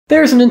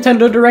There's a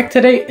Nintendo Direct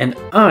today, and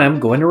I'm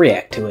going to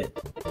react to it.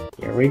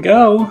 Here we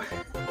go.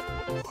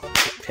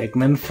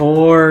 Pikmin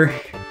 4.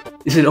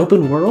 Is it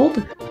open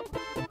world?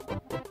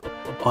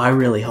 Oh, I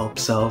really hope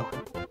so.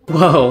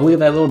 Whoa, look at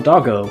that little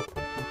doggo.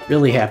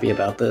 Really happy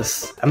about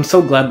this. I'm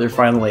so glad they're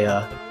finally,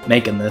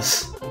 making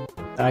this.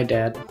 Hi,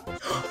 Dad.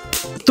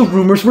 The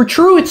rumors were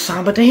true! It's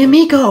Samba de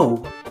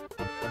Amigo!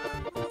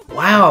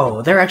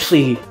 Wow, they're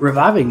actually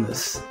reviving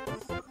this.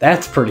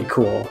 That's pretty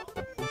cool.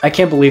 I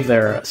can't believe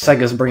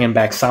Sega's bringing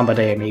back Samba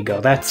de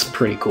Amigo. That's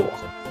pretty cool.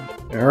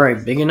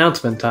 Alright, big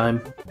announcement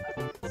time.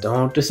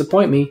 Don't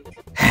disappoint me.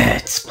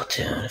 It's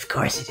Splatoon. Of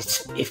course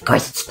it's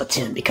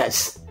Splatoon,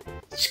 because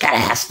you just gotta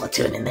have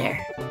Splatoon in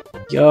there.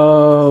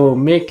 Yo,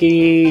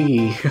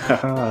 Mickey!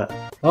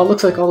 Well, it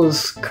looks like all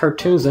those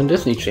cartoons on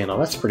Disney Channel.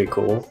 That's pretty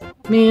cool.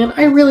 Man,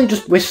 I really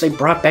just wish they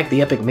brought back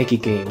the Epic Mickey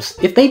games.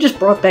 If they just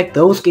brought back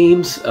those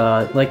games,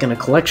 like in a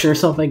collection or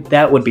something,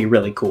 that would be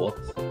really cool.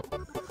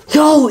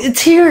 Yo,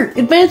 it's here!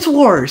 Advance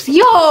Wars!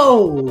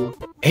 Yo!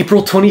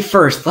 April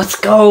 21st, let's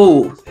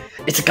go!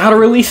 It's got a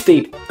release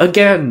date,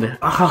 again!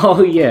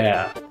 Oh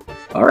yeah.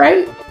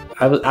 Alright,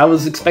 I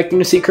was expecting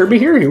to see Kirby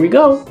here, here we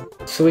go.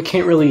 So it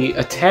can't really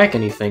attack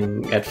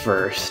anything at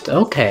first.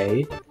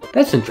 Okay,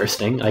 that's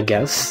interesting, I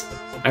guess.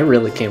 I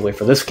really can't wait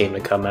for this game to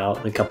come out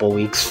in a couple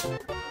weeks.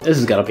 This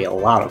is gonna be a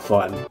lot of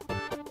fun.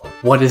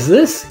 What is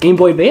this? Game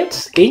Boy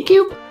Advance?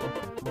 GameCube?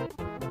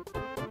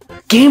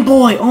 Game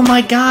Boy! Oh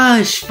my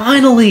gosh!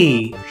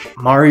 Finally!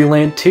 Mario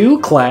Land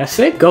 2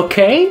 Classic,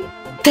 okay.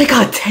 They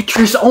got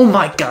Tetris! Oh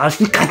my gosh,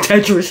 we got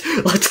Tetris!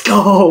 Let's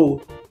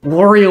go!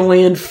 Wario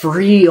Land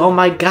Free! Oh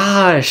my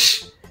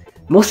gosh!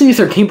 Most of these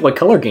are Game Boy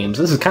Color games.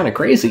 This is kind of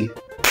crazy.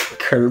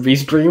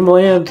 Kirby's Dream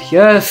Land,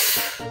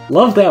 yes!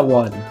 Love that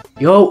one.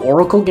 Yo,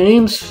 Oracle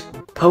Games,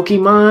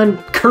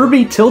 Pokemon,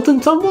 Kirby Tilt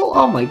and Tumble?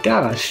 Oh my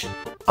gosh.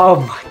 Oh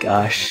my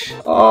gosh.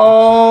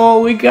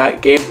 Oh, we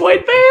got Game Boy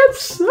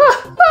Advance!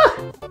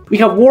 We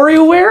got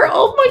WarioWare?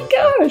 Oh my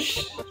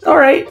gosh!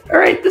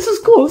 Alright, this is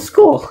cool, this is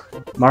cool.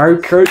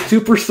 Mario Kart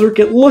Super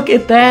Circuit, look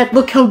at that!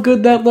 Look how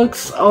good that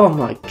looks! Oh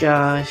my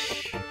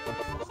gosh.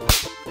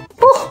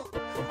 Oh!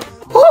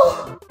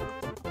 Oh!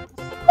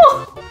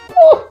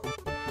 Oh!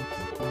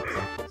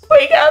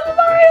 We got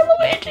Mario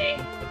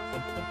Luigi!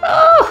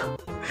 Oh!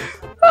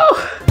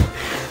 Oh!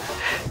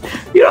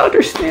 You don't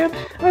understand.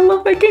 I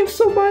love that game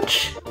so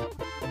much.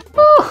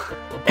 Oh!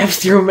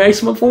 F-Zero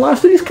Maximum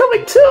Velocity is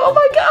coming too! Oh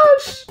my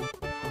gosh!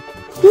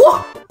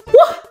 What?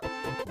 What?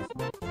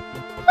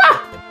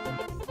 Ah!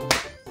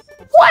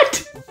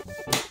 What?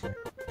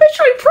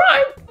 Metroid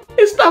Prime!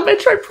 It's not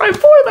Metroid Prime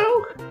 4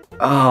 though!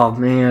 Oh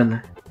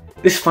man.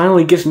 This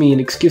finally gives me an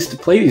excuse to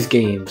play these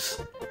games.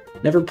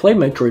 Never played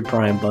Metroid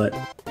Prime, but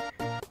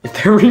if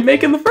they're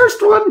remaking the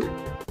first one,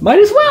 might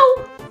as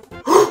well!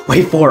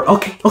 Wait for it.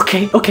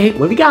 Okay.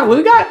 What we got?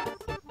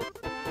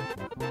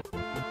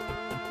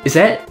 Is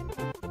that...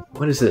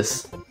 What is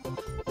this?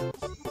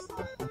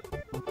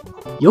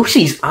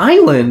 Yoshi's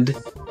Island?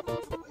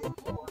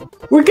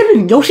 We're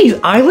getting Yoshi's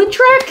Island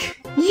track?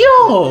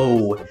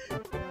 Yo!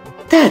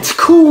 That's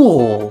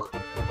cool!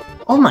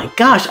 Oh my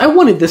gosh, I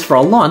wanted this for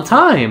a long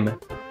time!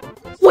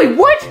 Wait,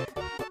 what?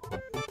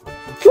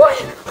 What?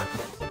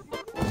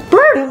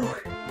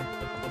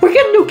 Birdo! We're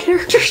getting new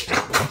characters?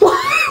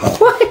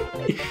 What?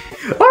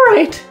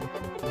 Alright,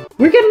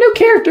 we're getting new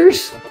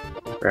characters.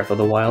 Breath of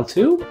the Wild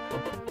 2?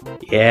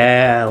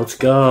 Yeah, let's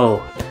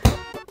go.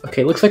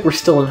 Okay, looks like we're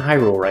still in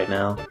Hyrule right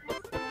now.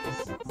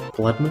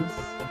 Bloodman?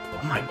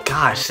 Oh my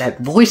gosh, that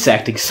voice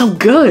acting so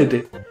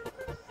good!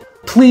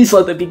 Please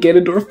let that be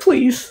Ganondorf,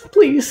 please,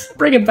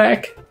 bring it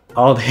back.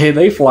 Oh,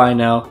 they fly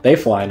now,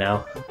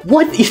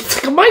 What? It's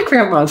like a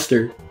Minecraft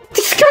monster!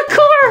 He's got a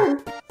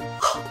car!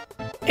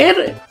 And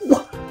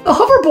a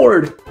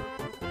hoverboard!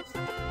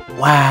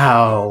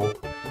 Wow.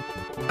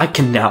 I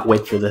cannot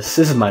wait for this.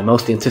 This is my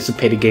most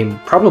anticipated game,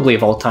 probably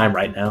of all time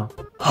right now.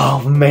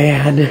 Oh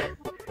man.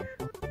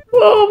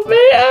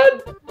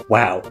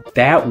 Wow,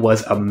 that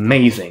was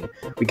amazing.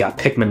 We got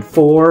Pikmin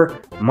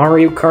 4,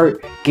 Mario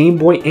Kart, Game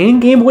Boy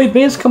and Game Boy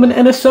Advance coming to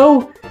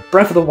NSO,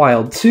 Breath of the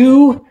Wild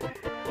 2.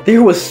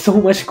 There was so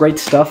much great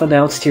stuff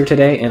announced here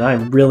today, and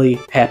I'm really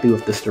happy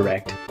with this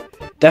Direct.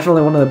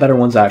 Definitely one of the better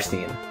ones I've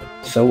seen.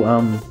 So,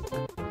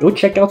 go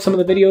check out some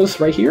of the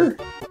videos right here,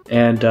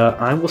 and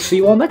I will see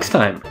you all next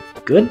time.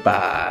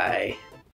 Goodbye.